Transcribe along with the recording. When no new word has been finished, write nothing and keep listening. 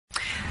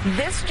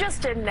This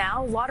just in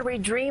now. Lottery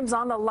dreams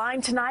on the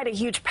line tonight. A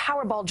huge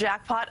Powerball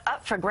jackpot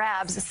up for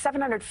grabs.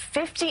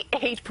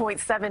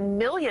 $758.7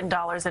 million,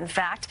 in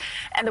fact.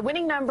 And the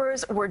winning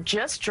numbers were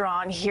just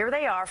drawn. Here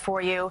they are for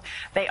you.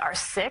 They are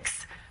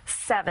 6,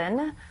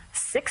 7,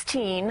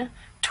 16,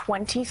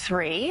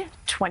 23,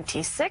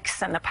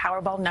 26, and the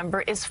Powerball number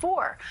is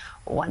 4.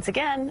 Once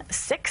again,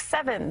 6,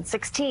 7,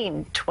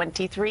 16,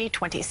 23,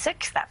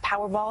 26. That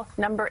Powerball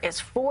number is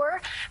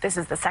 4. This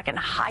is the second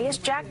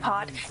highest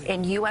jackpot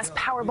in U.S.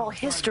 Powerball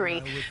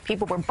history.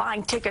 People were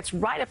buying tickets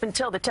right up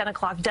until the 10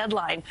 o'clock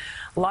deadline.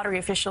 Lottery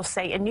officials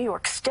say in New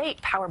York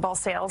State, Powerball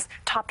sales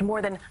topped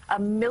more than $1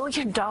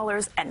 million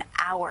an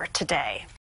hour today.